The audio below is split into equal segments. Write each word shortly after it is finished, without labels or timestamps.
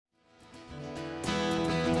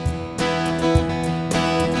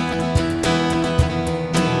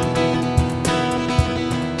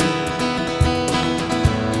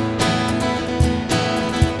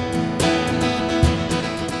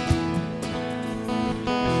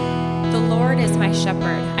Lord is my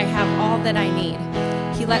shepherd. I have all that I need.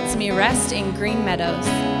 He lets me rest in green meadows.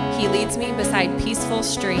 He leads me beside peaceful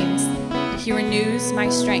streams. He renews my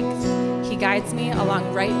strength. He guides me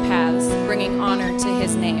along right paths, bringing honor to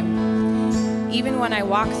his name. Even when I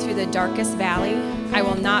walk through the darkest valley, I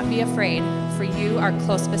will not be afraid, for you are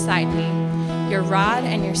close beside me. Your rod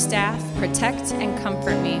and your staff protect and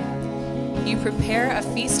comfort me. You prepare a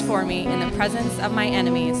feast for me in the presence of my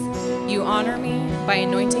enemies. You honor me by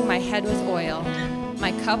anointing my head with oil.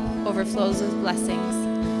 My cup overflows with blessings.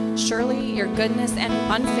 Surely your goodness and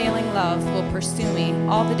unfailing love will pursue me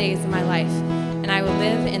all the days of my life, and I will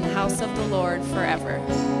live in the house of the Lord forever.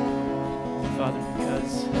 Father,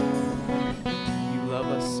 because you love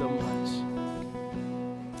us so much,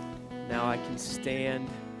 now I can stand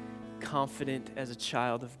confident as a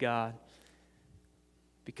child of God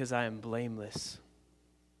because I am blameless.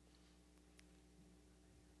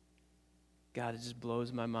 God, it just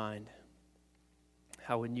blows my mind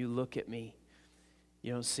how when you look at me,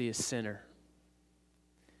 you don't see a sinner.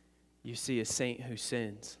 You see a saint who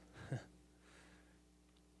sins.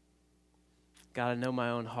 God, I know my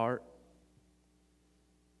own heart,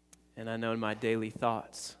 and I know in my daily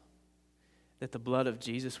thoughts that the blood of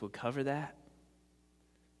Jesus would cover that.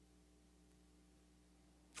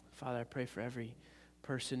 Father, I pray for every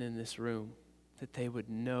person in this room that they would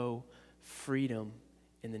know freedom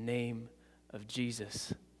in the name of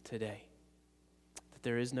Jesus today. That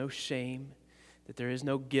there is no shame, that there is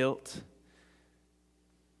no guilt.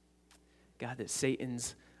 God, that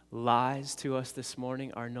Satan's lies to us this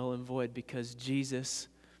morning are null and void because Jesus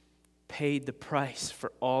paid the price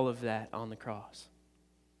for all of that on the cross.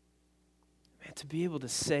 Man, to be able to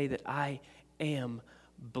say that I am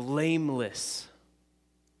blameless.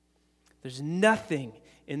 There's nothing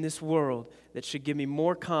in this world that should give me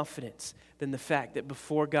more confidence than the fact that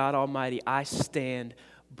before God Almighty, I stand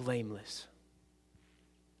blameless.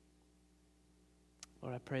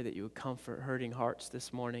 Lord, I pray that you would comfort hurting hearts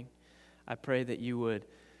this morning. I pray that you would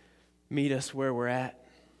meet us where we're at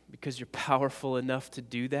because you're powerful enough to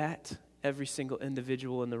do that. Every single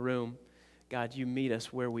individual in the room, God, you meet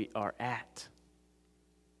us where we are at.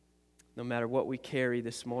 No matter what we carry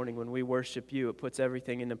this morning, when we worship you, it puts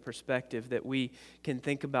everything into perspective that we can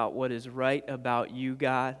think about what is right about you,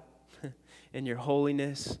 God, and your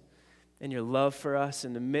holiness and your love for us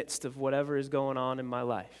in the midst of whatever is going on in my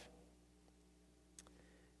life.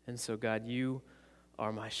 And so, God, you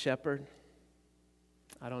are my shepherd.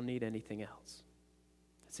 I don't need anything else.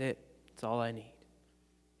 That's it. That's all I need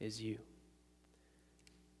is you.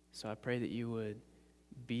 So I pray that you would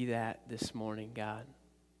be that this morning, God.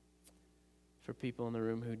 For people in the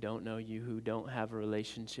room who don't know you, who don't have a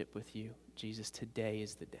relationship with you, Jesus, today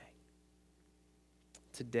is the day.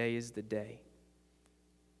 Today is the day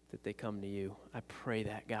that they come to you. I pray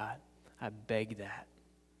that, God. I beg that.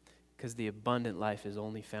 Because the abundant life is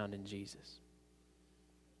only found in Jesus.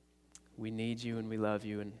 We need you and we love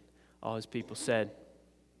you. And all his people said,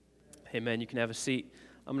 amen. You can have a seat.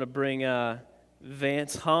 I'm going to bring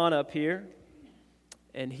Vance Hahn up here.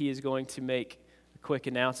 And he is going to make a quick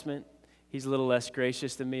announcement. He's a little less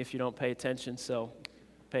gracious than me if you don't pay attention, so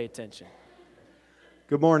pay attention.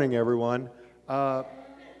 Good morning, everyone. We're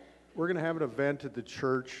going to have an event at the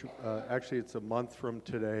church. Actually, it's a month from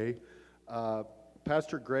today.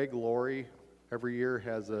 Pastor Greg Laurie every year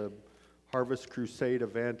has a Harvest Crusade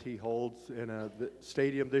event he holds in the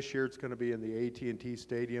stadium. This year it's going to be in the AT&T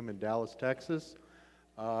Stadium in Dallas, Texas.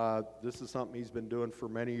 This is something he's been doing for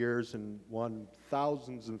many years and won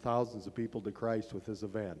thousands and thousands of people to Christ with his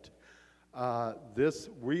event.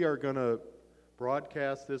 We are going to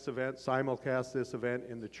broadcast this event, simulcast this event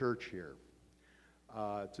in the church here.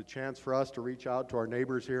 It's a chance for us to reach out to our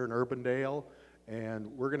neighbors here in Urbandale, and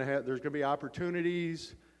there's going to be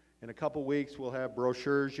opportunities. In a couple weeks, we'll have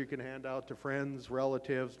brochures you can hand out to friends,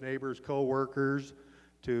 relatives, neighbors, co-workers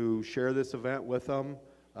to share this event with them.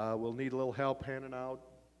 We'll need a little help handing out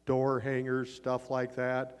door hangers, stuff like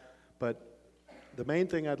that. But the main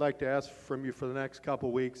thing I'd like to ask from you for the next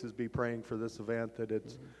couple weeks is be praying for this event,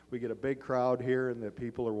 that we get a big crowd here and that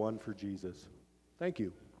people are won for Jesus. Thank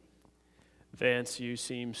you. Vance, you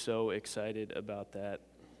seem so excited about that.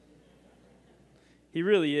 He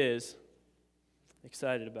really is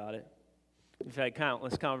excited about it. We've had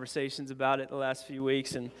countless conversations about it the last few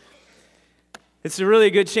weeks, and it's a really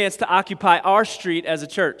good chance to occupy our street as a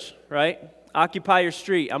church, right? Occupy your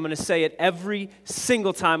street. I'm going to say it every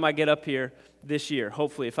single time I get up here this year,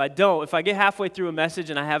 hopefully. If I get halfway through a message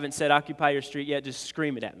and I haven't said occupy your street yet, just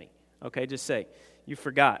scream it at me, okay? Just say, you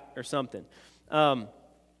forgot or something.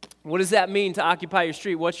 What does that mean to occupy your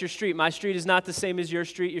street? What's your street? My street is not the same as your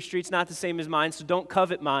street. Your street's not the same as mine, so don't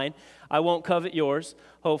covet mine. I won't covet yours,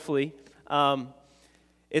 hopefully.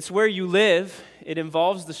 It's where you live. It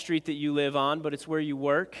involves the street that you live on, but it's where you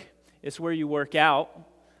work. It's where you work out,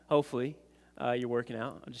 hopefully. You're working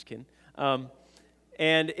out. I'm just kidding.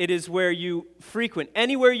 And it is where you frequent.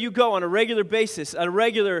 Anywhere you go on a regular basis, on a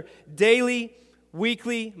regular daily,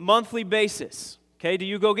 weekly, monthly basis. Okay, do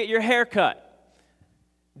you go get your hair cut?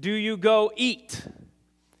 Do you go eat?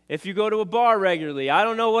 If you go to a bar regularly, I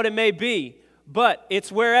don't know what it may be, but it's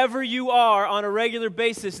wherever you are on a regular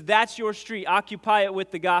basis, that's your street. Occupy it with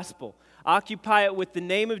the gospel. Occupy it with the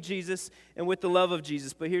name of Jesus and with the love of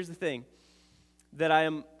Jesus. But here's the thing that I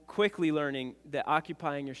am quickly learning, that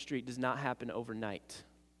occupying your street does not happen overnight.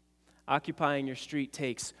 Occupying your street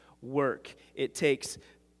takes work. It takes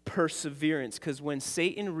perseverance, because when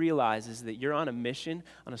Satan realizes that you're on a mission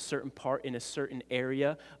on a certain part in a certain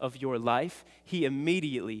area of your life, he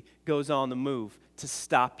immediately goes on the move to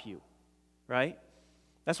stop you, right?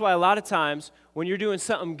 That's why a lot of times when you're doing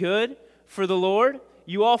something good for the Lord,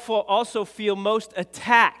 you also feel most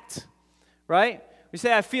attacked, right? We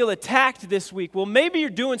say, I feel attacked this week. Well, maybe you're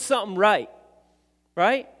doing something right?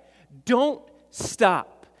 Don't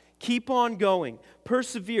stop. Keep on going.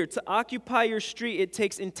 Persevere. To occupy your street, it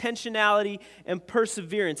takes intentionality and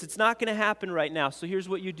perseverance. It's not going to happen right now. So here's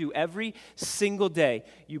what you do. Every single day,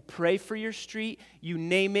 you pray for your street. You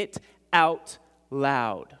name it out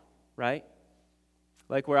loud, right?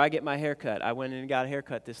 Like where I get my hair cut. I went in and got a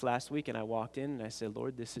haircut this last week, and I walked in and I said,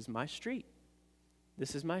 Lord, this is my street.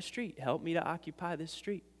 This is my street. Help me to occupy this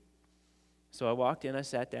street. So I walked in, I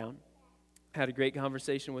sat down, had a great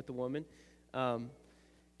conversation with the woman,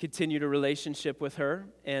 continued a relationship with her,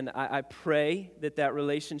 and I pray that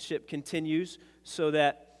relationship continues so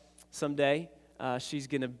that someday she's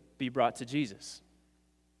going to be brought to Jesus,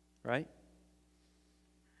 right?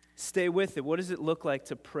 Stay with it. What does it look like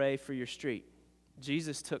to pray for your street?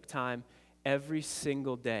 Jesus took time every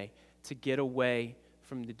single day to get away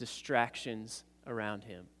from the distractions around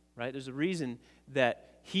him, right? There's a reason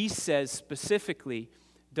that he says specifically,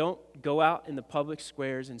 don't go out in the public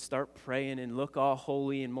squares and start praying and look all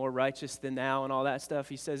holy and more righteous than thou and all that stuff.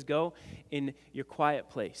 He says, go in your quiet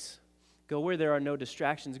place. Go where there are no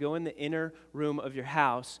distractions. Go in the inner room of your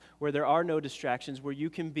house where there are no distractions, where you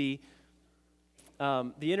can be.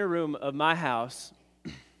 The inner room of my house,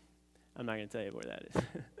 I'm not going to tell you where that is.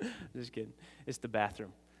 Just kidding. It's the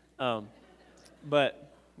bathroom.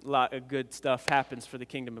 But a lot of good stuff happens for the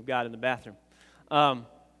kingdom of God in the bathroom.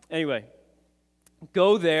 Anyway.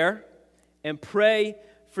 Go there and pray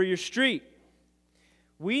for your street.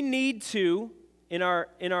 We need to, in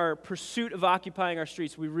our pursuit of occupying our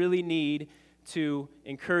streets, we really need to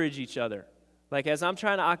encourage each other. Like as I'm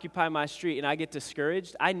trying to occupy my street and I get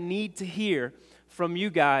discouraged, I need to hear from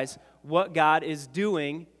you guys what God is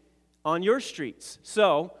doing on your streets.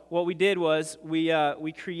 So what we did was we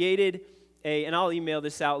created and I'll email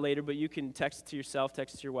this out later, but you can text it to yourself,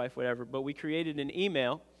 text it to your wife, whatever. But we created an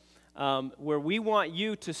email where we want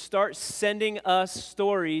you to start sending us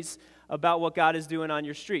stories about what God is doing on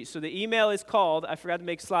your street. So the email is called, I forgot to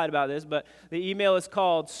make a slide about this, but the email is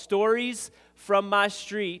called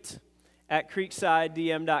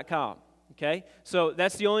storiesfrommystreet@creeksidedm.com, okay? So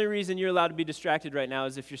that's the only reason you're allowed to be distracted right now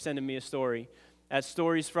is if you're sending me a story at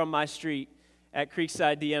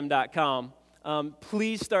storiesfrommystreet@creeksidedm.com.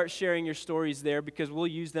 Please start sharing your stories there because we'll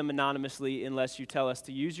use them anonymously unless you tell us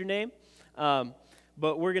to use your name.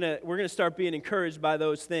 But we're gonna start being encouraged by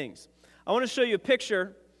those things. I want to show you a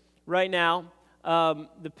picture right now,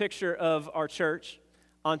 the picture of our church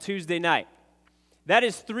on Tuesday night. That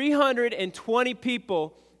is 320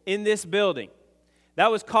 people in this building.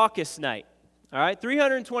 That was caucus night, all right?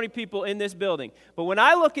 320 people in this building. But when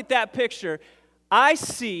I look at that picture, I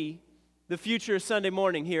see the future of Sunday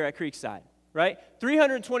morning here at Creekside, right?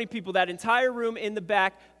 320 people, that entire room in the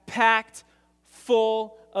back, packed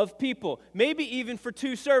full of people. Maybe even for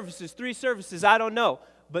 2 services, 3 services, I don't know.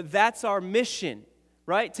 But that's our mission,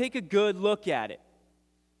 right? Take a good look at it.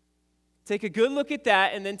 Take a good look at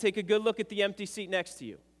that and then take a good look at the empty seat next to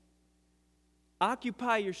you.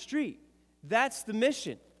 Occupy your street. That's the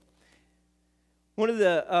mission. One of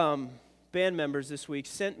the band members this week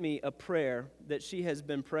sent me a prayer that she has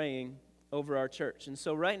been praying over our church. And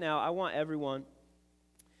so right now, I want everyone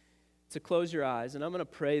to close your eyes, and I'm going to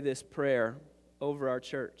pray this prayer over our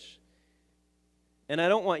church. And I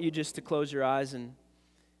don't want you just to close your eyes and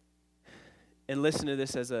listen to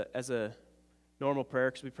this as a normal prayer,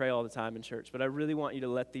 because we pray all the time in church, but I really want you to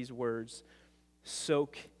let these words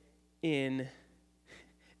soak in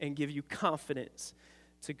and give you confidence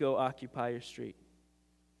to go occupy your street.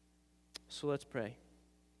 So let's pray.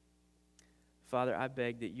 Father, I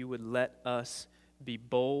beg that you would let us be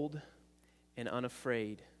bold and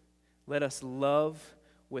unafraid. Let us love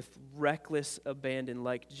with reckless abandon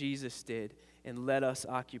like Jesus did, and let us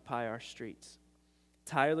occupy our streets,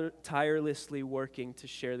 tirelessly working to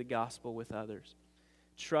share the gospel with others,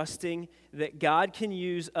 trusting that God can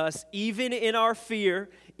use us even in our fear,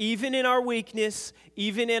 even in our weakness,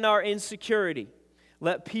 even in our insecurity.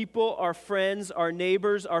 Let people, our friends, our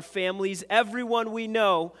neighbors, our families, everyone we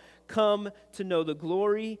know, come to know the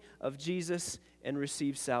glory of Jesus and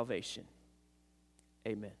receive salvation.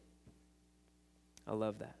 Amen. I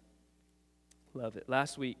love that. Love it.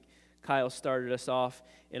 Last week, Kyle started us off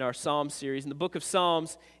in our Psalm series. And the book of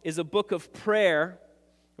Psalms is a book of prayer,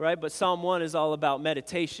 right? But Psalm 1 is all about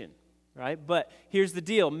meditation, right? But here's the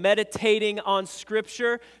deal. Meditating on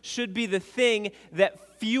Scripture should be the thing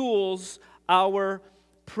that fuels our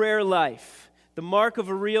prayer life. The mark of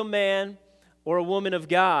a real man or a woman of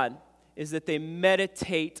God is that they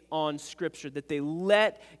meditate on Scripture, that they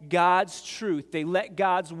let God's truth, they let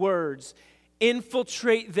God's words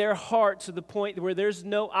infiltrate their heart to the point where there's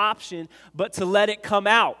no option but to let it come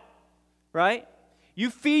out, right? You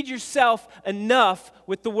feed yourself enough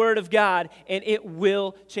with the Word of God, and it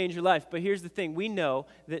will change your life. But here's the thing. We know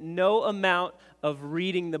that no amount of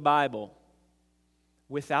reading the Bible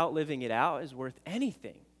without living it out is worth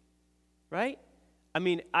anything, right? I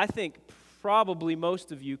mean, I think probably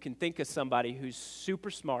most of you can think of somebody who's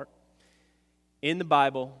super smart in the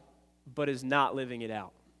Bible but is not living it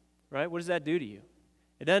out. Right? What does that do to you?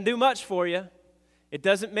 It doesn't do much for you. It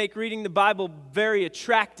doesn't make reading the Bible very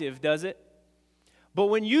attractive, does it? But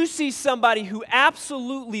when you see somebody who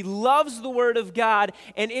absolutely loves the Word of God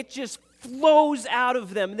and it just flows out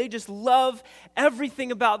of them, they just love everything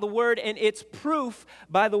about the Word, and it's proof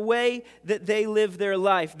by the way that they live their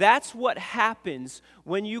life. That's what happens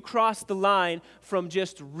when you cross the line from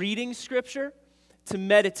just reading Scripture to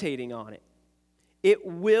meditating on it. It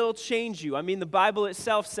will change you. I mean, the Bible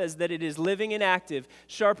itself says that it is living and active,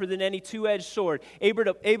 sharper than any two-edged sword, able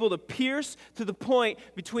to pierce to the point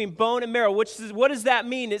between bone and marrow. What does that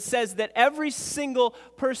mean? It says that every single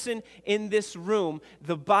person in this room,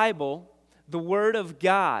 the Bible, the Word of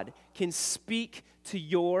God, can speak to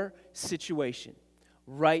your situation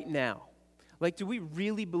right now. Like, do we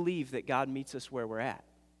really believe that God meets us where we're at?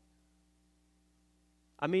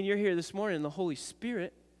 I mean, you're here this morning and the Holy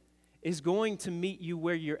Spirit is going to meet you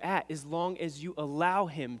where you're at as long as you allow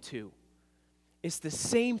Him to. It's the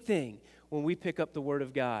same thing when we pick up the Word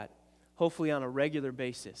of God, hopefully on a regular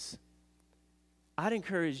basis. I'd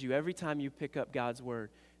encourage you every time you pick up God's Word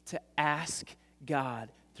to ask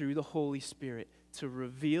God through the Holy Spirit to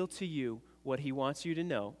reveal to you what He wants you to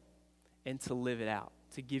know and to live it out,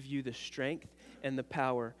 to give you the strength and the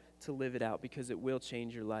power to live it out, because it will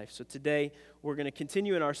change your life. So today we're going to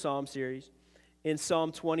continue in our Psalm series in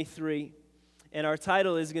Psalm 23, and our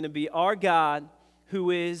title is going to be Our God Who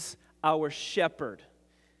Is Our Shepherd.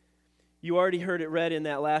 You already heard it read in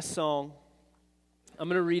that last song. I'm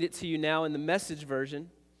going to read it to you now in the Message version.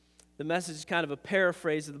 The Message is kind of a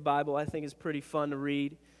paraphrase of the Bible. I think it's pretty fun to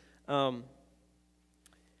read. I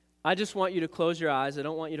just want you to close your eyes. I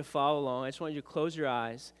don't want you to follow along. I just want you to close your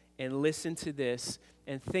eyes and listen to this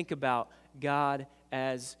and think about God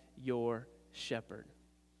as your shepherd.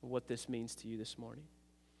 What this means to you this morning.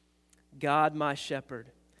 God, my shepherd,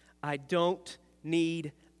 I don't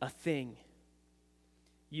need a thing.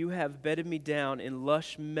 You have bedded me down in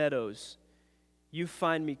lush meadows. You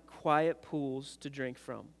find me quiet pools to drink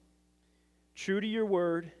from. True to your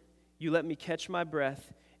word, you let me catch my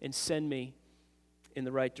breath and send me in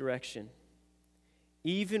the right direction.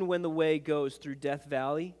 Even when the way goes through Death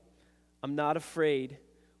Valley, I'm not afraid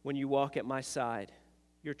when you walk at my side.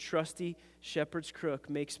 Your trusty shepherd's crook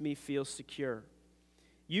makes me feel secure.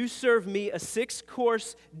 You serve me a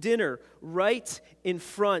 6-course dinner right in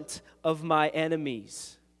front of my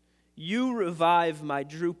enemies. You revive my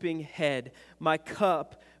drooping head. My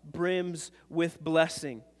cup brims with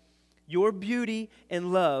blessing. Your beauty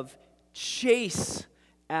and love chase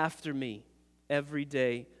after me every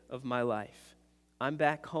day of my life. I'm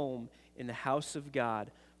back home in the house of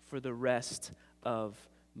God for the rest of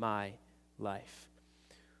my life.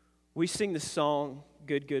 We sing the song,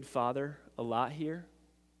 Good, Good Father, a lot here.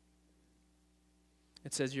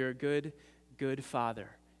 It says, you're a good, good Father.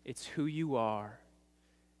 It's who you are,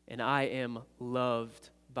 and I am loved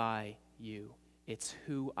by you. It's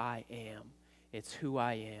who I am. It's who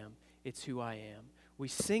I am. It's who I am. We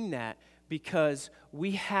sing that because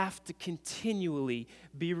we have to continually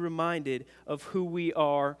be reminded of who we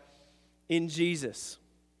are in Jesus.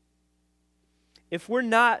 if we're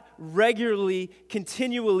not regularly,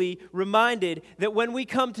 continually reminded that when we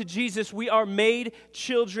come to Jesus, we are made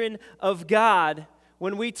children of God,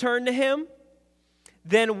 when we turn to Him,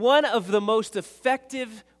 then one of the most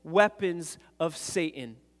effective weapons of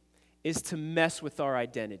Satan is to mess with our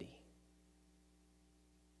identity.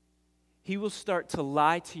 He will start to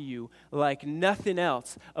lie to you like nothing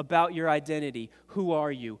else about your identity. Who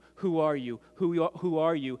are you? Who are you? Who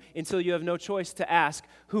are you? Until you have no choice to ask,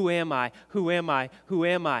 who am I? Who am I? Who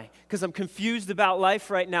am I? Because I'm confused about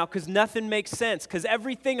life right now because nothing makes sense, because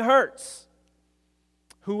everything hurts.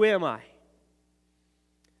 Who am I?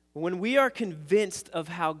 When we are convinced of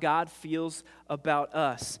how God feels about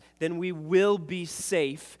us, then we will be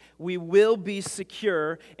safe, we will be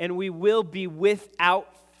secure, and we will be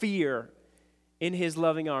without fear in His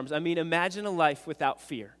loving arms. I mean, imagine a life without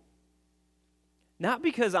fear. Not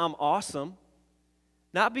because I'm awesome,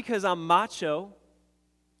 not because I'm macho,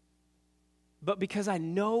 but because I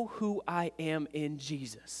know who I am in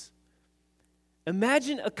Jesus.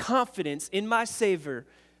 Imagine a confidence in my Savior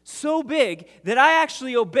so big that I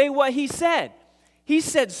actually obey what He said. He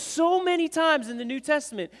said so many times in the New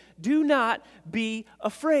Testament, do not be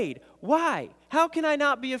afraid. Why? How can I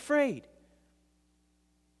not be afraid?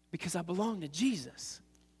 Because I belong to Jesus,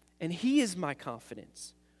 and He is my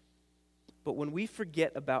confidence. But when we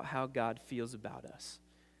forget about how God feels about us,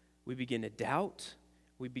 we begin to doubt,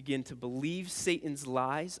 we begin to believe Satan's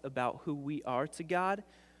lies about who we are to God.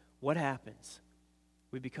 What happens?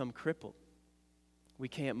 We become crippled. We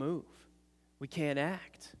can't move. We can't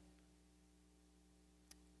act.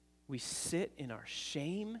 We sit in our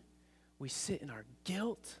shame. We sit in our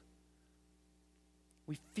guilt.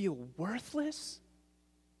 We feel worthless.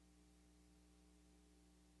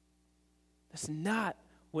 That's not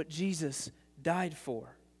what Jesus died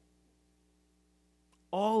for.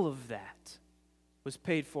 All of that was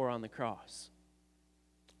paid for on the cross.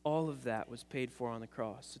 All of that was paid for on the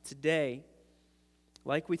cross. So today,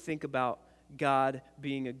 like we think about God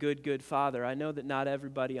being a good, good father, I know that not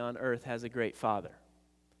everybody on earth has a great father.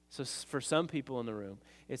 So for some people in the room,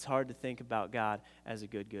 it's hard to think about God as a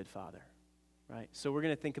good, good father. Right? So we're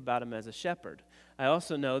going to think about Him as a shepherd. I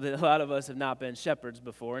also know that a lot of us have not been shepherds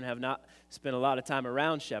before and have not spent a lot of time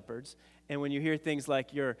around shepherds. And when you hear things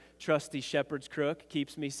like your trusty shepherd's crook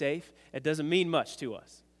keeps me safe, it doesn't mean much to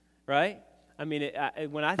us, right? I mean,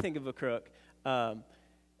 when I think of a crook,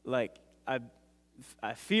 like I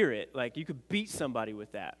fear it. Like you could beat somebody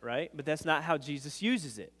with that, right? But that's not how Jesus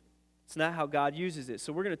uses it. It's not how God uses it.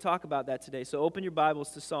 So we're going to talk about that today. So open your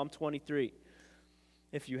Bibles to Psalm 23.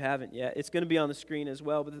 If you haven't yet. It's going to be on the screen as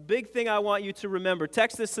well. But the big thing I want you to remember,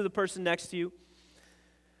 text this to the person next to you,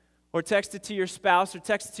 or text it to your spouse, or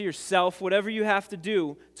text it to yourself, whatever you have to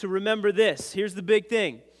do to remember this. Here's the big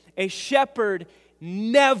thing. A shepherd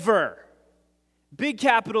never, big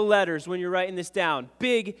capital letters when you're writing this down,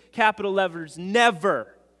 big capital letters,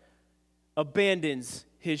 never abandons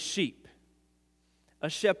his sheep. A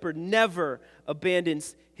shepherd never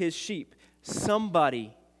abandons his sheep.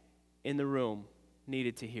 Somebody in the room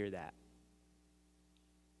needed to hear that.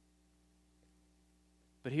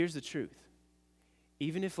 But here's the truth.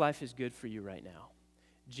 Even if life is good for you right now,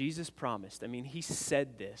 Jesus promised, He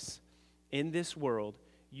said this, in this world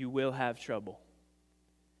you will have trouble.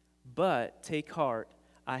 But take heart,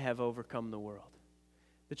 I have overcome the world.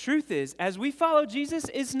 The truth is, as we follow Jesus,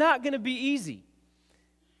 it's not going to be easy.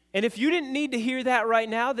 And if you didn't need to hear that right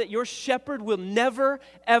now, that your shepherd will never,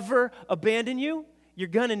 ever abandon you, you're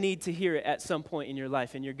going to need to hear it at some point in your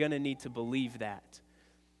life, and you're going to need to believe that.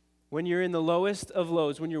 When you're in the lowest of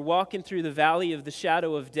lows, when you're walking through the valley of the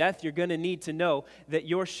shadow of death, you're going to need to know that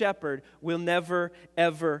your shepherd will never,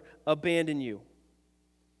 ever abandon you.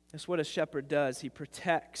 That's what a shepherd does. He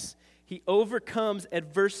protects. He overcomes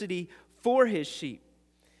adversity for his sheep.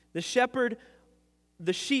 The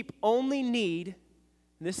sheep only need,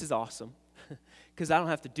 and this is awesome, because I don't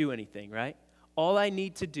have to do anything, right? All I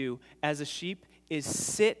need to do as a sheep is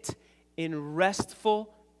sit in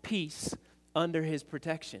restful peace under his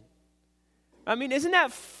protection. Isn't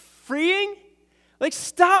that freeing? Like,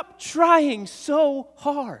 stop trying so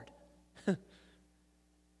hard.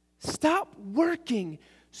 Stop working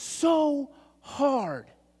so hard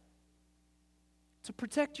to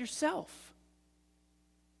protect yourself.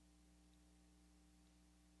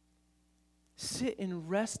 Sit in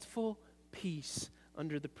restful peace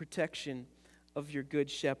under the protection of your good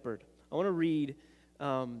shepherd. I want to read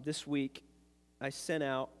this week. I sent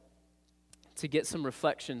out to get some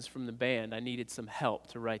reflections from the band. I needed some help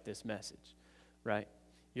to write this message, right?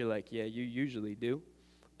 You're like, yeah, you usually do.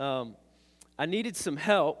 I needed some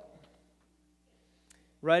help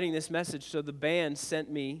writing this message, so the band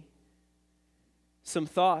sent me some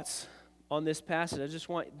thoughts on this passage. I just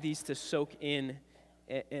want these to soak in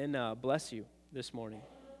and bless you this morning.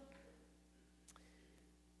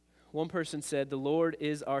 One person said, "The Lord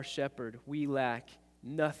is our shepherd. We lack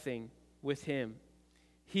nothing with him.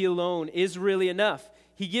 He alone is really enough.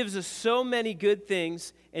 He gives us so many good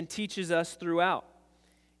things and teaches us throughout.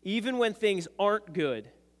 Even when things aren't good,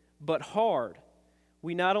 but hard,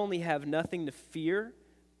 we not only have nothing to fear,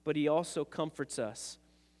 but he also comforts us."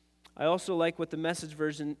 I also like what the Message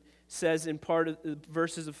version says in part of the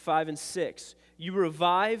verses of 5 and 6. "You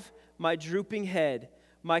revive my drooping head.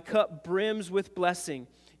 My cup brims with blessing.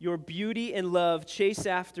 Your beauty and love chase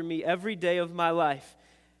after me every day of my life.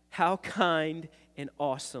 How kind and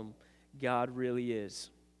awesome God really is."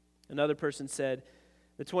 Another person said,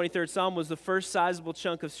 "The 23rd Psalm was the first sizable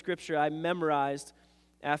chunk of Scripture I memorized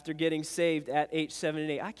after getting saved at age 7 and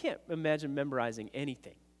 8. I can't imagine memorizing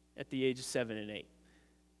anything at the age of 7 and 8.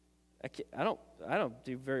 I don't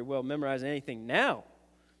do very well memorizing anything now.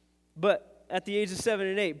 But at the age of 7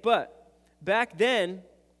 and 8. But back then,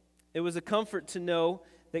 it was a comfort to know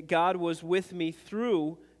that God was with me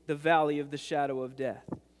through the valley of the shadow of death.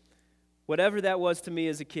 Whatever that was to me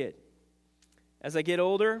as a kid. As I get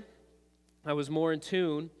older, I was more in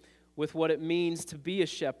tune with what it means to be a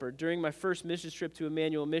shepherd. During my first mission trip to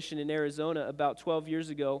Emmanuel Mission in Arizona about 12 years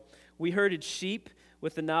ago, we herded sheep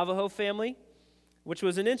with the Navajo family, which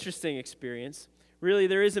was an interesting experience. Really,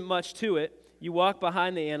 there isn't much to it. You walk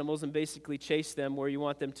behind the animals and basically chase them where you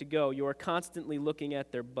want them to go. You are constantly looking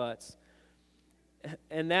at their butts.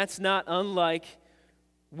 And that's not unlike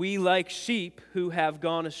we like sheep who have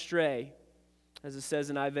gone astray, as it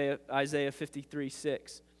says in Isaiah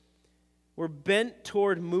 53:6. We're bent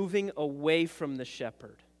toward moving away from the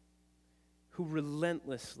shepherd who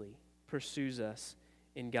relentlessly pursues us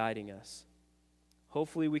in guiding us.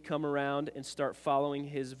 Hopefully we come around and start following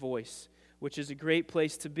his voice, which is a great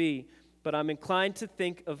place to be, but I'm inclined to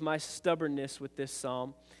think of my stubbornness with this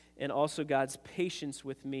psalm and also God's patience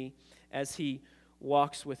with me as he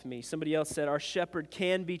walks with me. Somebody else said, "Our shepherd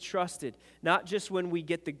can be trusted, not just when we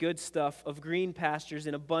get the good stuff of green pastures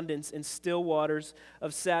in abundance and still waters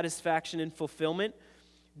of satisfaction and fulfillment.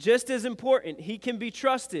 Just as important, he can be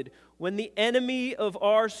trusted when the enemy of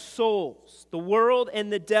our souls, the world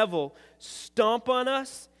and the devil, stomp on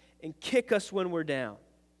us and kick us when we're down.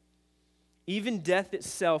 Even death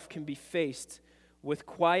itself can be faced with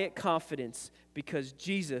quiet confidence because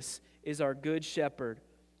Jesus is our good shepherd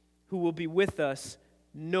who will be with us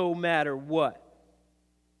no matter what."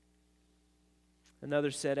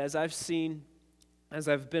 Another said, as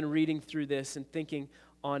I've been reading through this and thinking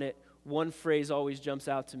on it, one phrase always jumps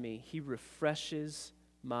out to me: "He refreshes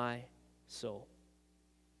my soul."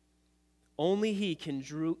 Only he can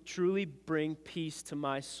truly bring peace to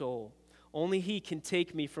my soul. Only he can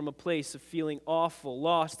take me from a place of feeling awful,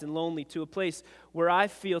 lost, and lonely to a place where I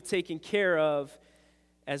feel taken care of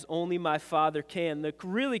as only my Father can. The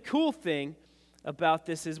really cool thing about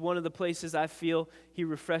this is one of the places I feel he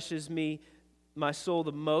refreshes my soul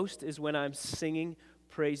the most is when I'm singing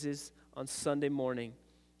praises on Sunday morning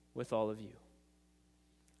with all of you.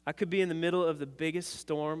 I could be in the middle of the biggest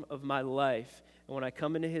storm of my life, and when I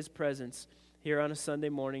come into his presence here on a Sunday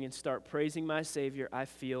morning and start praising my Savior, I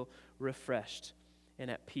feel refreshed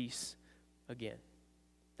and at peace again.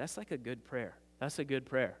 That's like a good prayer. That's a good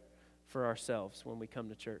prayer for ourselves when we come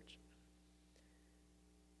to church.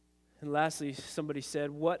 And lastly, somebody said,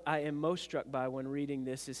 "What I am most struck by when reading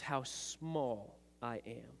this is how small I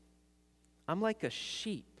am. I'm like a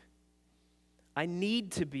sheep. I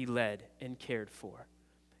need to be led and cared for.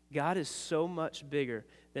 God is so much bigger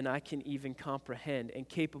than I can even comprehend and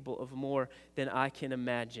capable of more than I can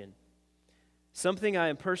imagine. Something I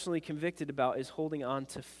am personally convicted about is holding on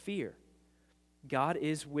to fear. God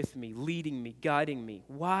is with me, leading me, guiding me.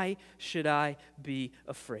 Why should I be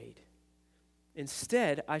afraid?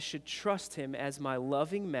 Instead, I should trust him as my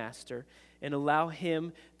loving master and allow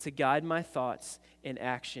him to guide my thoughts and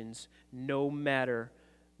actions no matter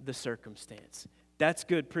the circumstance." That's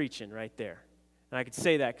good preaching right there. And I could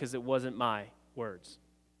say that because it wasn't my words,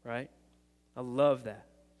 right? I love that.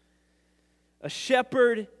 A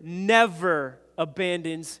shepherd never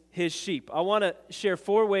abandons his sheep. I want to share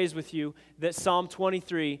 4 ways with you that Psalm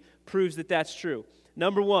 23 proves that that's true.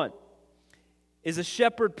 Number 1 is a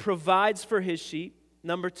shepherd provides for his sheep.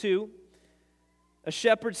 Number 2, a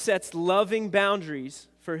shepherd sets loving boundaries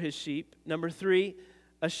for his sheep. Number 3,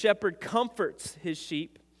 a shepherd comforts his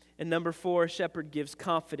sheep. And number 4, a shepherd gives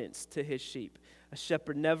confidence to his sheep. A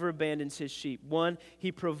shepherd never abandons his sheep. 1,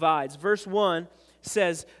 he provides. Verse 1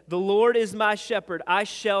 says, "The Lord is my shepherd, I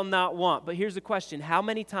shall not want." But here's the question: how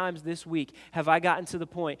many times this week have I gotten to the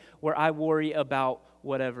point where I worry about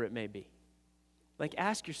whatever it may be? Like,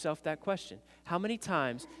 ask yourself that question. How many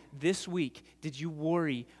times this week did you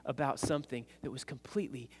worry about something that was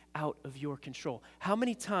completely out of your control? How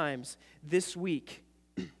many times this week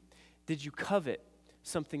did you covet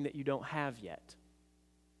something that you don't have yet?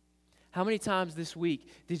 How many times this week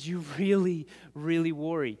did you really, really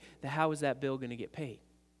worry that how is that bill going to get paid?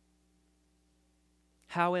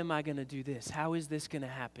 How am I going to do this? How is this going to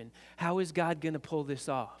happen? How is God going to pull this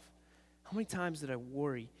off? How many times did I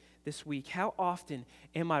worry this week? How often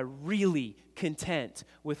am I really content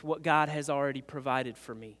with what God has already provided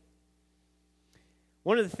for me?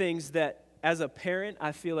 One of the things that, as a parent,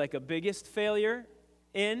 I feel like a biggest failure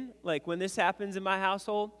in, like when this happens in my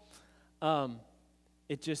household,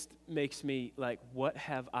 it just makes me like, what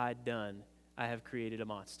have I done? I have created a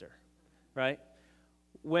monster, right?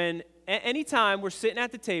 When anytime we're sitting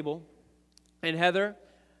at the table and Heather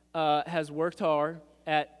has worked hard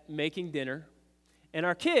at making dinner, and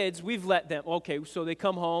our kids, we've let them, okay, so they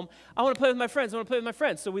come home, I want to play with my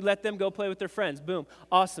friends, So we let them go play with their friends. Boom,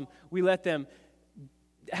 awesome. We let them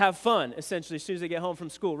have fun, essentially, as soon as they get home from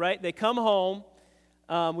school, right? They come home,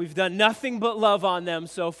 we've done nothing but love on them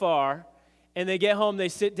so far, and they get home, they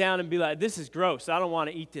sit down and be like, "This is gross, I don't want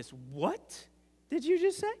to eat this." What did you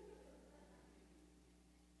just say?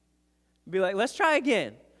 Be like, "Let's try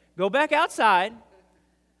again." Go back outside,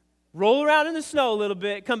 roll around in the snow a little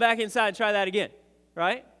bit, come back inside and try that again.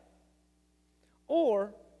 Right?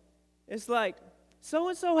 Or it's like,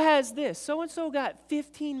 so-and-so has this. So-and-so got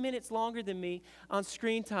 15 minutes longer than me on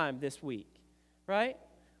screen time this week. Right?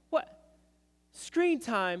 What? Screen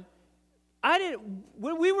time.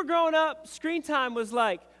 When we were growing up, screen time was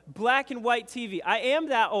like black and white TV. I am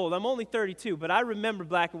that old. I'm only 32, but I remember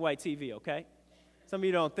black and white TV, okay? Some of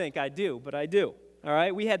you don't think I do, but I do. All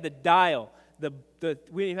right? We had the dial. We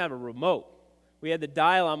didn't even have a remote. We had the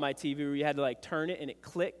dial on my TV where you had to like turn it and it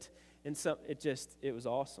clicked, and it was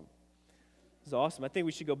awesome. It was awesome. I think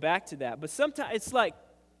we should go back to that. But sometimes it's like,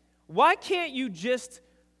 why can't you just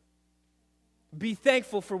be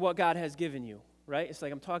thankful for what God has given you, right? It's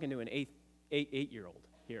like I'm talking to an eight-year-old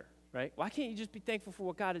here, right? Why can't you just be thankful for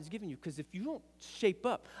what God has given you? Because if you don't shape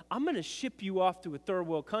up, I'm going to ship you off to a third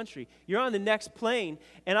world country. You're on the next plane,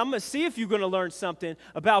 and I'm going to see if you're going to learn something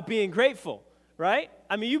about being grateful. Right?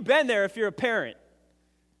 I mean, you've been there if you're a parent,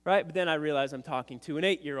 right? But then I realize I'm talking to an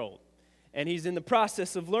 8-year-old, and he's in the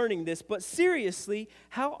process of learning this. But seriously,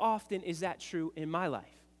 how often is that true in my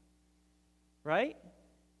life? Right?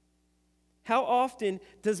 How often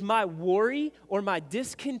does my worry or my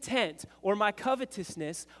discontent or my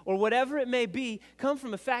covetousness or whatever it may be come from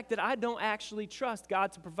the fact that I don't actually trust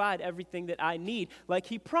God to provide everything that I need like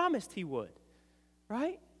He promised He would?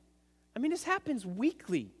 Right? I mean, this happens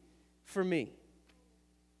weekly for me.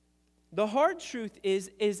 The hard truth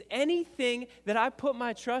is anything that I put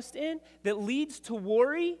my trust in that leads to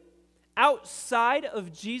worry outside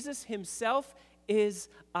of Jesus Himself is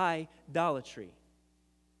idolatry.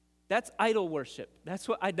 That's idol worship. That's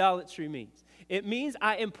what idolatry means. It means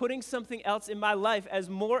I am putting something else in my life as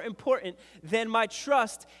more important than my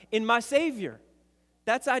trust in my Savior.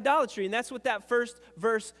 That's idolatry, and that's what that first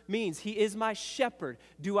verse means. He is my shepherd.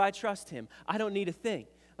 Do I trust Him? I don't need a thing.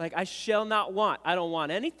 Like, I shall not want. I don't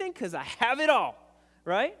want anything because I have it all,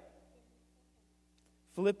 right?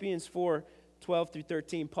 Philippians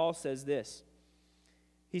 4:12-13, Paul says this.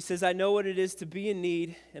 He says, "I know what it is to be in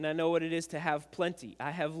need, and I know what it is to have plenty. I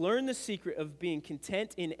have learned the secret of being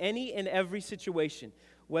content in any and every situation,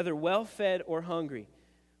 whether well-fed or hungry,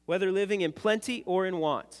 whether living in plenty or in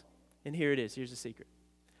want." And here it is. Here's the secret.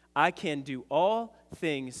 "I can do all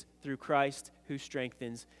things through Christ who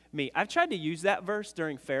strengthens me." I've tried to use that verse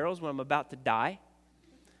during Pharaoh's when I'm about to die.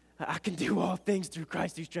 I can do all things through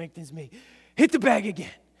Christ who strengthens me. Hit the bag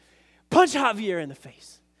again. Punch Javier in the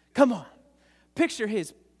face. Come on. Picture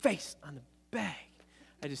his face on the bag.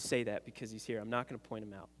 I just say that because he's here. I'm not going to point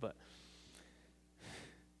him out. But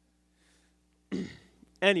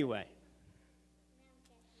anyway.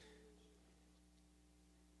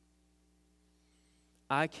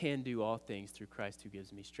 I can do all things through Christ who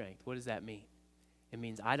gives me strength. What does that mean? It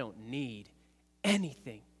means I don't need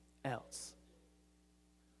anything else.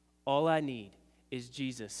 All I need is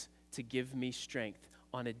Jesus to give me strength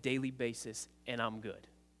on a daily basis, and I'm good.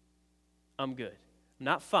 I'm good. I'm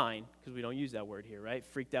not fine, because we don't use that word here, right?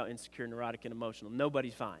 Freaked out, insecure, neurotic, and emotional.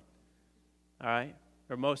 Nobody's fine. All right?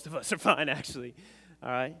 Or most of us are fine, actually. All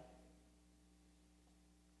right?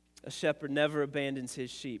 A shepherd never abandons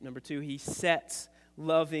his sheep. Number 2, he sets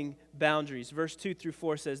loving boundaries. Verse 2 through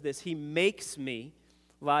 4 says this: He makes me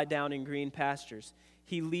lie down in green pastures.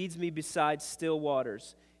 He leads me beside still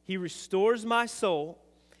waters. He restores my soul.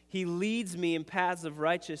 He leads me in paths of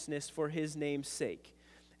righteousness for His name's sake.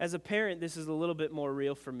 As a parent, this is a little bit more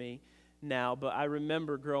real for me now, but I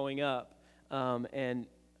remember growing up and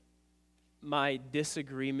my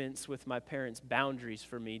disagreements with my parents' boundaries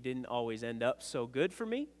for me didn't always end up so good for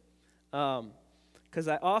me, because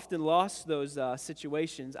I often lost those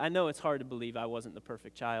situations. I know it's hard to believe I wasn't the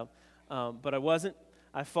perfect child, but I wasn't.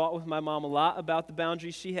 I fought with my mom a lot about the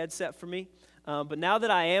boundaries she had set for me, but now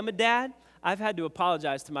that I am a dad, I've had to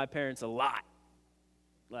apologize to my parents a lot.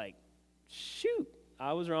 Like, shoot,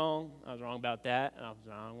 I was wrong. I was wrong about that, and I was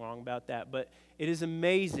wrong about that. But it is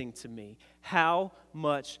amazing to me how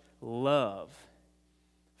much love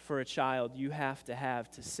for a child you have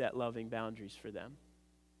to set loving boundaries for them.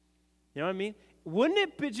 You know what I mean? Wouldn't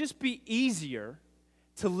it just be easier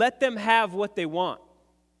to let them have what they want?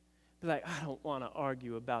 Be like, I don't want to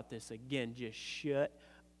argue about this again. Just shut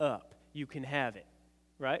up. You can have it.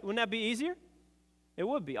 Right? Wouldn't that be easier? It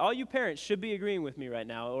would be. All you parents should be agreeing with me right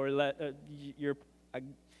now, or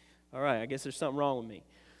all right, I guess there's something wrong with me.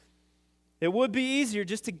 It would be easier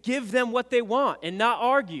just to give them what they want and not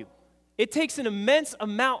argue. It takes an immense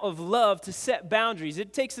amount of love to set boundaries.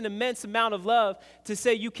 It takes an immense amount of love to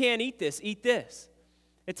say, you can't eat this, eat this.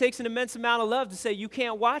 It takes an immense amount of love to say, you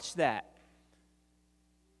can't watch that.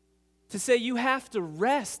 To say, you have to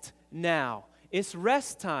rest now. It's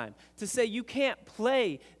rest time. To say, you can't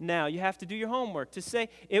play now. You have to do your homework. To say,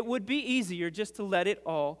 it would be easier just to let it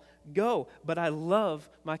all go. But I love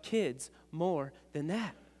my kids more than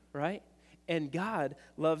that, right? And God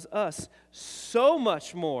loves us so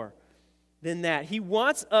much more than that. He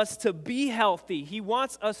wants us to be healthy. He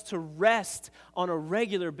wants us to rest on a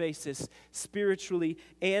regular basis, spiritually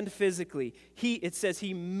and physically. It says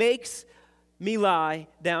He makes me lie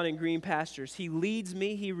down in green pastures. He leads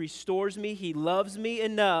me. He restores me. He loves me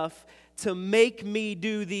enough to make me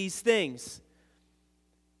do these things,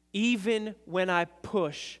 even when I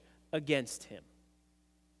push against Him,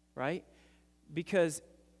 right? Because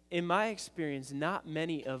in my experience, not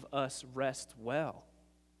many of us rest well.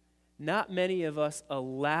 Not many of us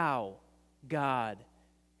allow God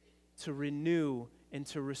to renew and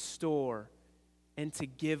to restore and to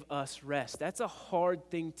give us rest. That's a hard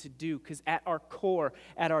thing to do, because at our core,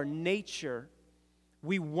 at our nature,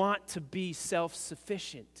 we want to be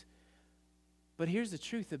self-sufficient. But here's the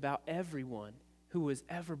truth about everyone who was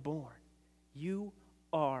ever born. You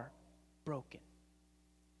are broken.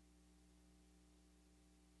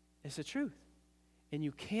 It's the truth. And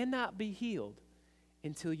you cannot be healed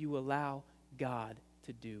until you allow God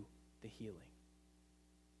to do the healing.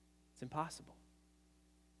 It's impossible.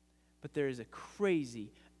 But there is a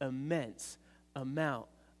crazy, immense amount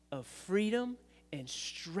of freedom and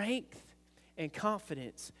strength and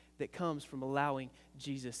confidence that comes from allowing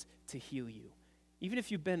Jesus to heal you. Even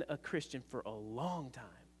if you've been a Christian for a long time,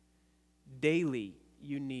 daily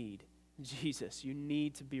you need Jesus. You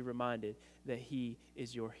need to be reminded that He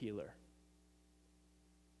is your healer.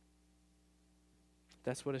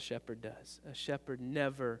 That's what a shepherd does. A shepherd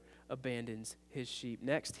never abandons his sheep.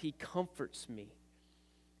 Next, He comforts me.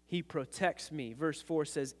 He protects me. Verse 4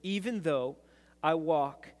 says, even though I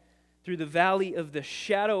walk through the valley of the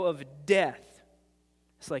shadow of death,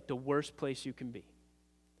 it's like the worst place you can be,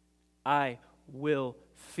 I will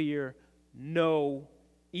fear no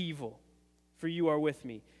evil, for You are with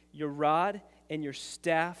me. Your rod and Your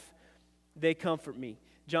staff, they comfort me.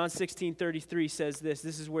 John 16:33 says this.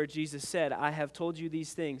 This is where Jesus said, I have told you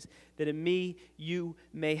these things, that in Me you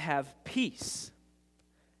may have peace.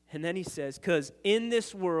 And then He says, because in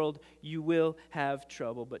this world you will have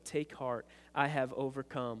trouble, but take heart, I have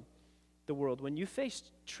overcome the world. When you face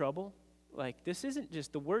trouble, like this isn't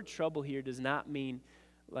just, the word trouble here does not mean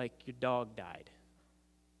like your dog died,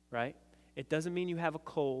 right? It doesn't mean you have a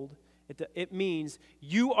cold. It means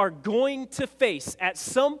you are going to face at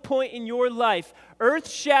some point in your life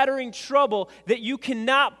earth-shattering trouble that you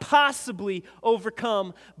cannot possibly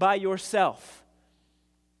overcome by yourself.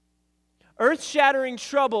 Earth-shattering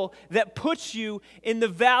trouble that puts you in the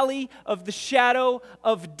valley of the shadow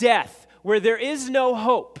of death, where there is no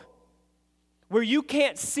hope, where you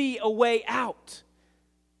can't see a way out.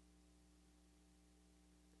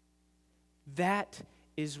 That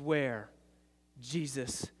is where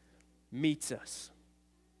Jesus meets us.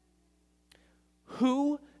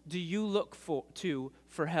 Who do you look to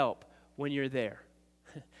for help when you're there?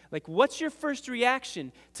 Like, what's your first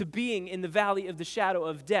reaction to being in the valley of the shadow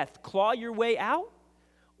of death? Claw your way out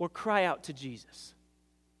or cry out to Jesus?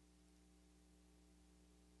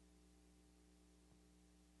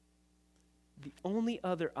 the only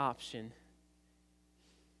other option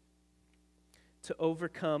to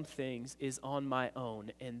overcome things is on my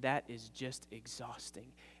own, and that is just exhausting,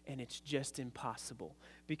 and it's just impossible.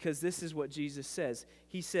 Because this is what Jesus says.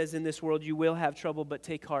 He says, in this world you will have trouble, but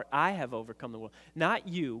take heart, I have overcome the world. Not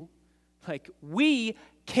you. Like, we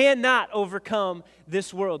cannot overcome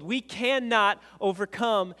this world. We cannot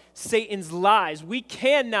overcome Satan's lies. We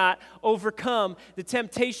cannot overcome the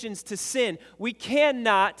temptations to sin. We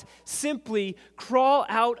cannot simply crawl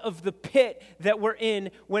out of the pit that we're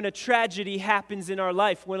in when a tragedy happens in our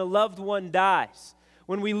life, when a loved one dies,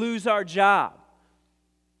 when we lose our job,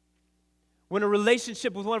 when a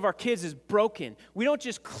relationship with one of our kids is broken. We don't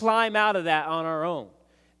just climb out of that on our own.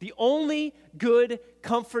 The only good,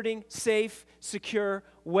 comforting, safe, secure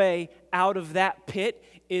way out of that pit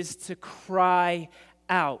is to cry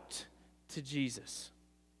out to Jesus.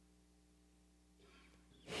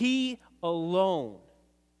 He alone.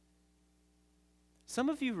 Some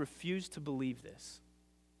of you refuse to believe this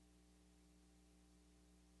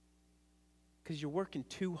because you're working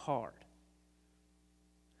too hard.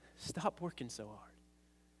 Stop working so hard,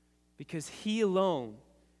 because He alone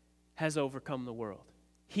has overcome the world.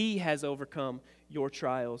 He has overcome your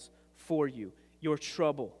trials for you, your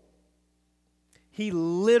trouble. He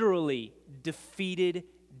literally defeated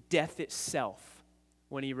death itself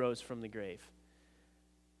when He rose from the grave.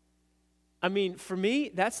 I mean, for me,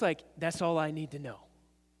 that's all I need to know.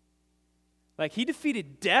 Like, He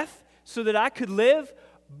defeated death so that I could live.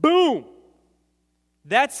 Boom!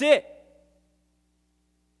 That's it.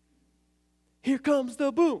 Here comes the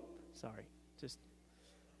boom. Sorry, just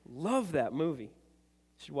love that movie.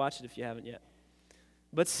 You should watch it if you haven't yet.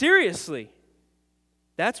 But seriously,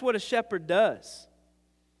 that's what a shepherd does.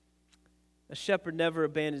 A shepherd never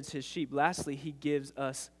abandons his sheep. Lastly, he gives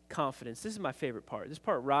us confidence. This is my favorite part. This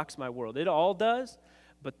part rocks my world. It all does,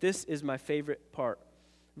 but this is my favorite part.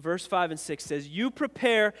 Verse 5 and 6 says, "You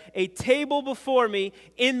prepare a table before me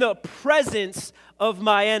in the presence of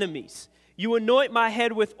my enemies. You anoint my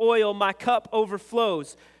head with oil, my cup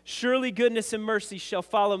overflows. Surely goodness and mercy shall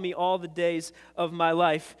follow me all the days of my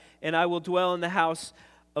life, and I will dwell in the house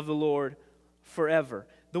of the Lord forever."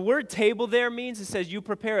 The word table there means, it says, you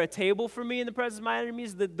prepare a table for me in the presence of my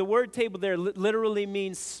enemies. The word table there literally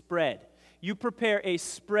means spread. You prepare a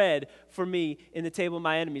spread for me in the table of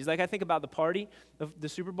my enemies. Like, I think about the party, the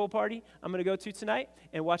Super Bowl party I'm going to go to tonight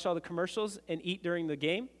and watch all the commercials and eat during the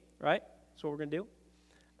game, right? That's what we're going to do.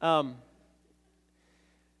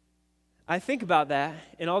 I think about that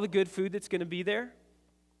and all the good food that's going to be there.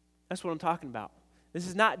 That's what I'm talking about. This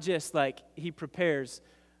is not just like He prepares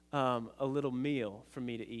a little meal for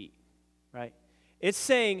me to eat, right? It's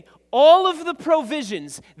saying all of the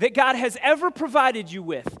provisions that God has ever provided you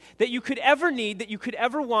with, that you could ever need, that you could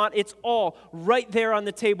ever want, it's all right there on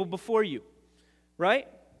the table before you, right?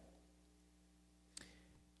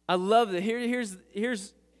 I love that.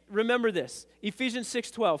 Here's remember this. Ephesians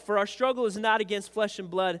 6:12. "For our struggle is not against flesh and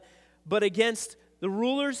blood, but against the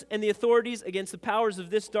rulers and the authorities, against the powers of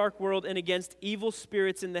this dark world, and against evil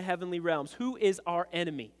spirits in the heavenly realms." Who is our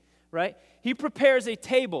enemy, right? He prepares a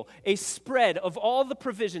table, a spread of all the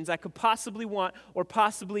provisions I could possibly want or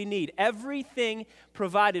possibly need. Everything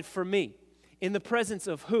provided for me in the presence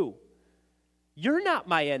of who? You're not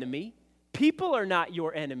my enemy. People are not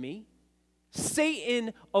your enemy.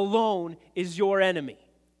 Satan alone is your enemy,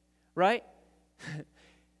 right?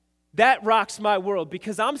 That rocks my world,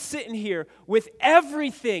 because I'm sitting here with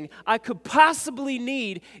everything I could possibly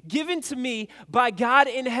need given to me by God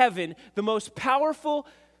in heaven, the most powerful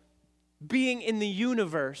being in the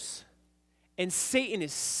universe, and Satan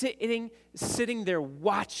is sitting there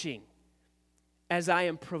watching as I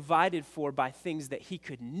am provided for by things that he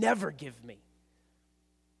could never give me.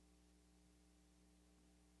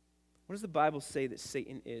 What does the Bible say that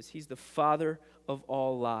Satan is? He's the father of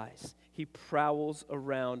all lies. He prowls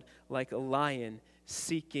around like a lion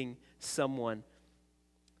seeking someone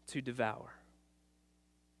to devour.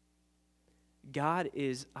 God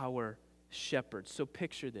is our shepherd. So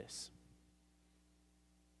picture this.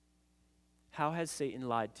 How has Satan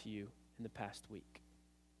lied to you in the past week?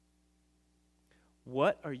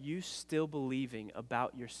 What are you still believing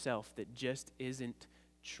about yourself that just isn't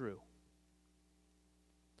true?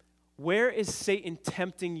 Where is Satan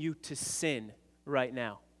tempting you to sin right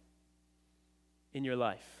now in your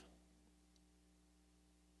life?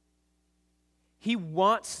 He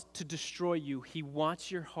wants to destroy you. He wants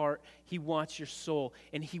your heart. He wants your soul.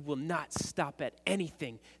 And he will not stop at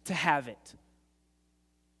anything to have it.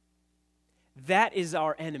 That is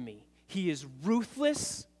our enemy. He is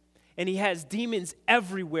ruthless, and he has demons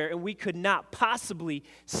everywhere, and we could not possibly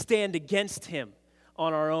stand against him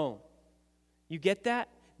on our own. You get that?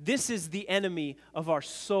 This is the enemy of our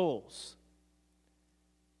souls.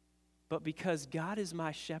 But because God is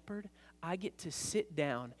my shepherd, I get to sit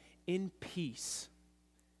down in peace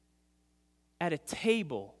at a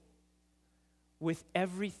table with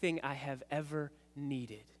everything I have ever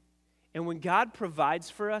needed. And when God provides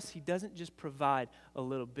for us, He doesn't just provide a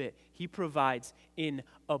little bit. He provides in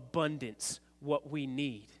abundance what we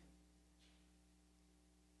need.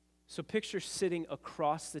 So picture sitting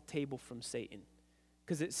across the table from Satan.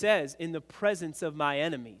 Because it says, in the presence of my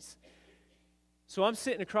enemies. So I'm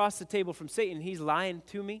sitting across the table from Satan. He's lying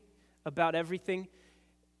to me about everything.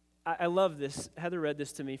 I love this. Heather read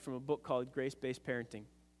this to me from a book called Grace-Based Parenting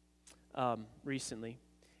recently.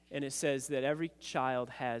 And it says that every child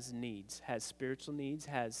has needs, has spiritual needs,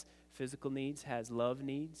 has physical needs, has love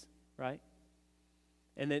needs, right?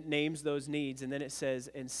 And it names those needs. And then it says,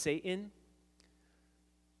 and Satan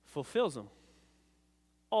fulfills them,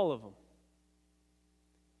 all of them,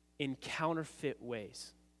 in counterfeit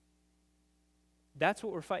ways. That's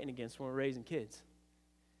what we're fighting against when we're raising kids.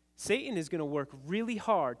 Satan is going to work really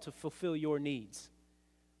hard to fulfill your needs.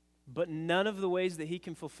 But none of the ways that he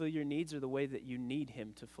can fulfill your needs are the way that you need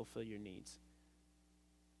him to fulfill your needs.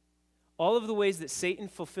 All of the ways that Satan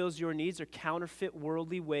fulfills your needs are counterfeit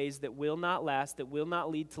worldly ways that will not last, that will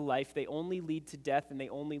not lead to life. They only lead to death and they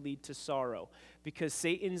only lead to sorrow. Because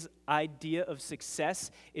Satan's idea of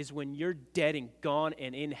success is when you're dead and gone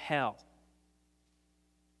and in hell.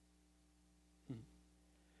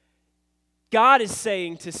 God is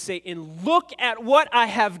saying to Satan, look at what I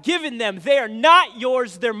have given them. They are not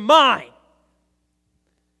yours, they're mine.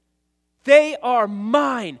 They are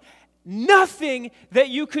mine. Nothing that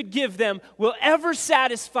you could give them will ever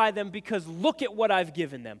satisfy them because look at what I've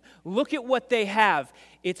given them. Look at what they have.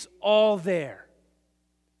 It's all there.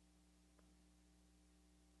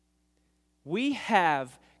 We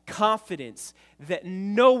have confidence that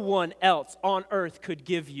no one else on earth could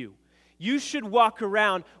give you. You should walk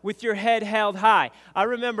around with your head held high. I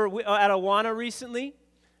remember at Awana recently,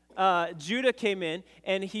 Judah came in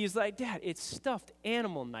and he's like, Dad, it's stuffed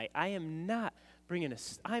animal night. I am not bringing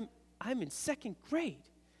I'm in second grade.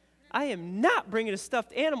 I am not bringing a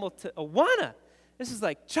stuffed animal to Awana. This is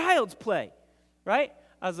like child's play, right?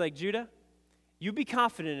 I was like, Judah, you be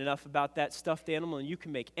confident enough about that stuffed animal and you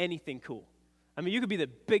can make anything cool. I mean, you could be the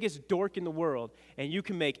biggest dork in the world and you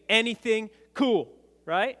can make anything cool,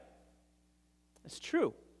 right? It's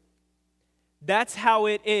true. That's how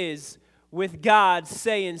it is with God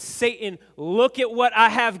saying, Satan, look at what I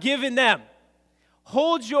have given them.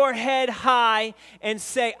 Hold your head high and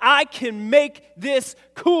say, I can make this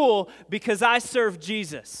cool because I serve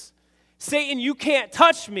Jesus. Satan, you can't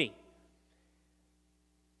touch me.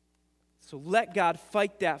 So let God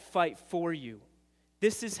fight that fight for you.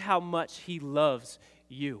 This is how much He loves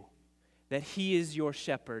you, that He is your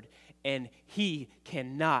shepherd and He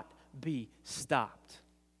cannot be stopped.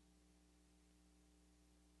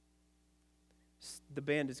 The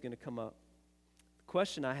band is going to come up. The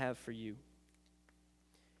question I have for you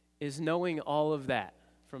is, knowing all of that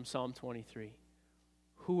from Psalm 23,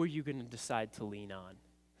 who are you going to decide to lean on?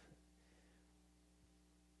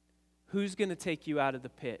 Who's going to take you out of the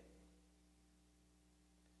pit?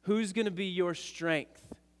 Who's going to be your strength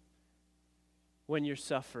when you're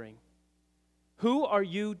suffering? Who are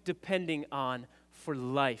you depending on for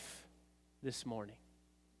life this morning?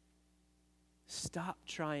 Stop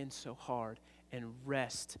trying so hard and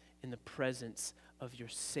rest in the presence of your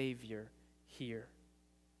Savior here.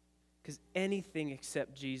 Because anything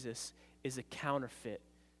except Jesus is a counterfeit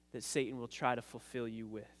that Satan will try to fulfill you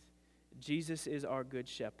with. Jesus is our good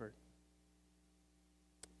shepherd.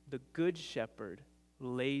 The good shepherd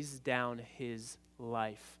lays down his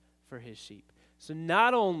life for his sheep. So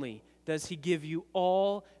not only does he give you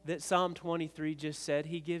all that Psalm 23 just said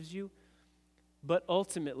he gives you, but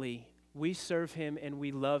ultimately we serve him and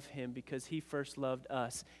we love him because he first loved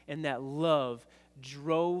us. And that love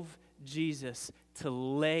drove Jesus to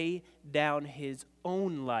lay down his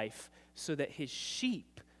own life so that his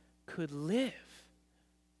sheep could live.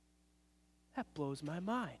 That blows my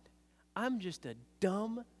mind. I'm just a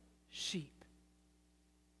dumb sheep.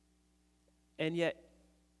 And yet,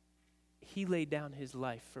 he laid down his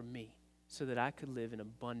life for me so that I could live an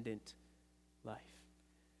abundant life.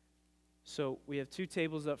 So we have 2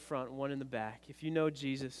 tables up front, 1 in the back. If you know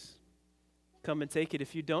Jesus, come and take it.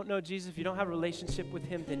 If you don't know Jesus, if you don't have a relationship with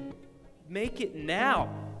him, then make it now.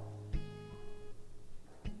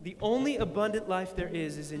 The only abundant life there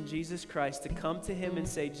is in Jesus Christ, to come to him and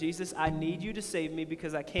say, Jesus, I need you to save me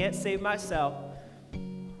because I can't save myself.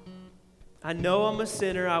 I know I'm a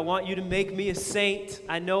sinner. I want you to make me a saint.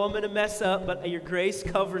 I know I'm going to mess up, but your grace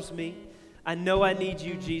covers me. I know I need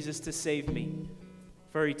you, Jesus, to save me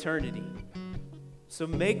for eternity. So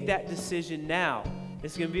make that decision now.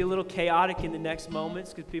 It's going to be a little chaotic in the next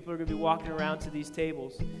moments because people are going to be walking around to these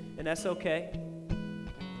tables, and that's okay.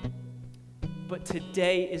 But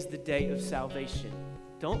today is the day of salvation.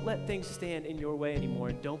 Don't let things stand in your way anymore,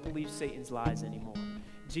 and don't believe Satan's lies anymore.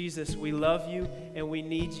 Jesus, we love you and we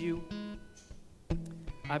need you.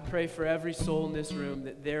 I pray for every soul in this room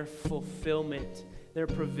that their fulfillment, their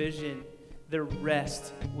provision, their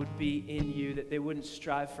rest would be in you, that they wouldn't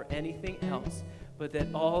strive for anything else, but that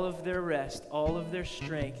all of their rest, all of their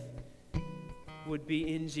strength would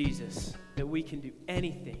be in Jesus, that we can do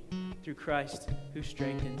anything through Christ who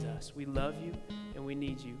strengthens us. We love you and we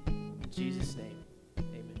need you. In Jesus' name,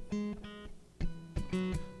 amen.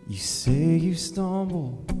 You say you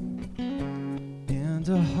stumble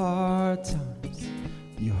into hard times.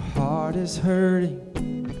 Your heart is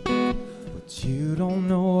hurting, but you don't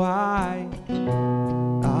know why.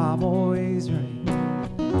 I'm always right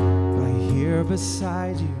here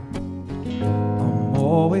beside you. I'm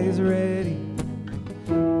always ready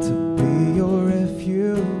to be your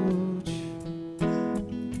refuge.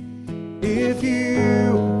 If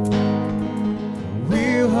you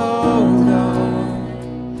will hold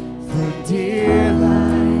on for dear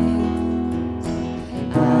life,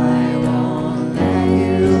 I won't let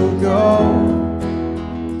you go.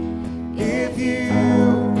 If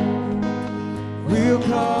you will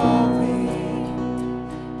call me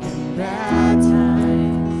in bad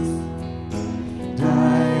times, and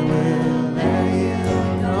I will let you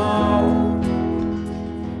know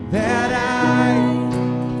that I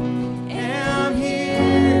am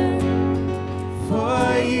here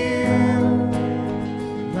for you,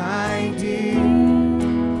 my dear,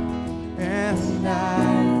 and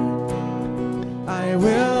I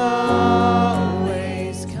will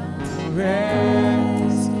always come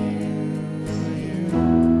rescue you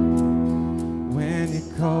when you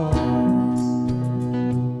call.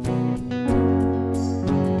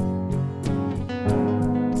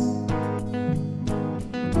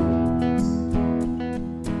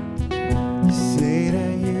 You say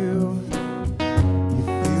that you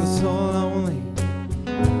feel so lonely,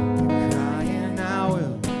 you're crying,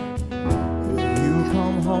 will you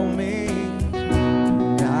come home me?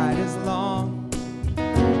 Night is long,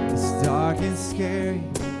 it's dark and scary,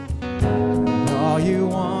 and all you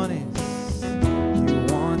want is, you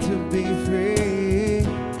want to be free.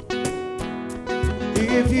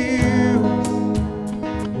 If you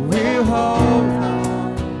will hold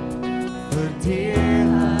on for dear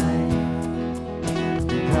life,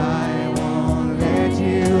 I won't let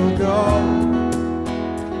you go.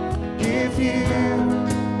 If you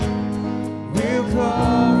will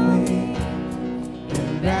call me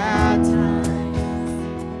in bad times,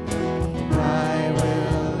 I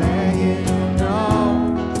will let you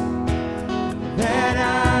know that I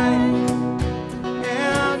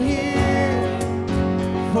am here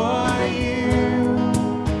for you,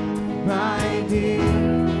 my dear,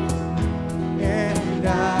 and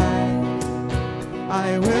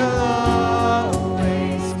I will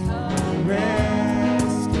always come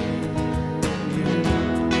rescue you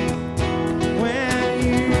when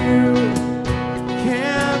you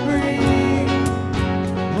can't breathe,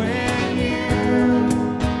 when you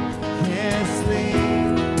can't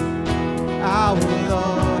sleep. I will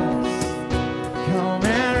always come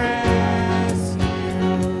and rescue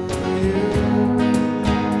you.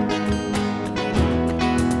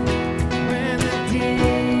 When the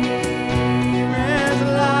demon's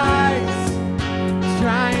lies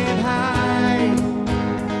try and hide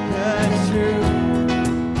the truth,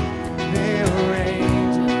 there were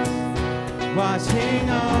angels watching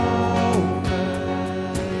over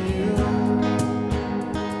you.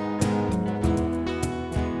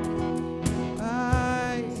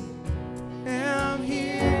 I am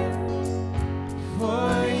here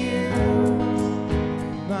for you,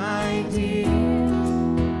 my dear,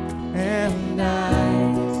 and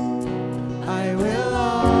I will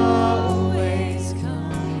always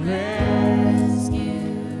come rescue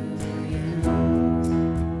you.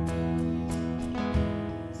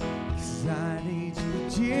 'Cause I need you,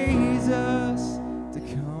 Jesus, to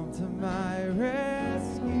come to my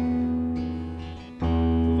rescue. The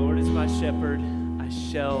Lord is my shepherd, I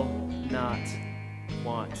shall not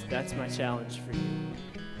want. That's my challenge for you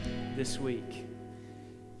this week.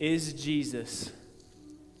 Is Jesus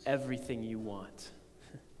everything you want?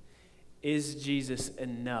 Is Jesus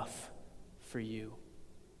enough for you?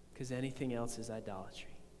 Because anything else is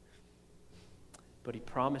idolatry. But he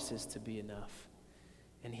promises to be enough.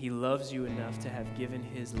 And he loves you enough to have given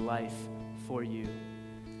his life for you.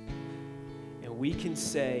 And we can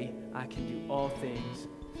say, I can do all things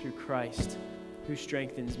through Christ who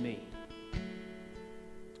strengthens me.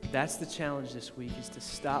 That's the challenge this week, is to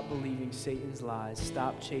stop believing Satan's lies,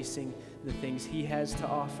 stop chasing the things he has to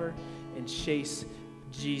offer, and chase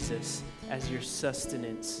Jesus as your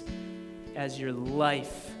sustenance, as your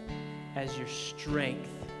life, as your strength.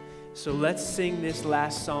 So let's sing this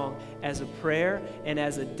last song as a prayer and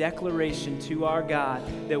as a declaration to our God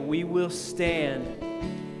that we will stand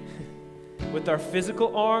with our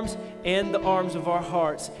physical arms and the arms of our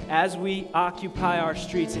hearts. As we occupy our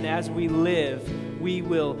streets and as we live, we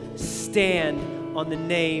will stand on the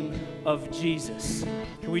name of Jesus.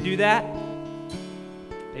 Can we do that?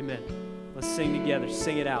 Amen. Let's sing together.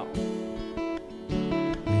 Sing it out.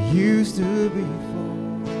 I used to be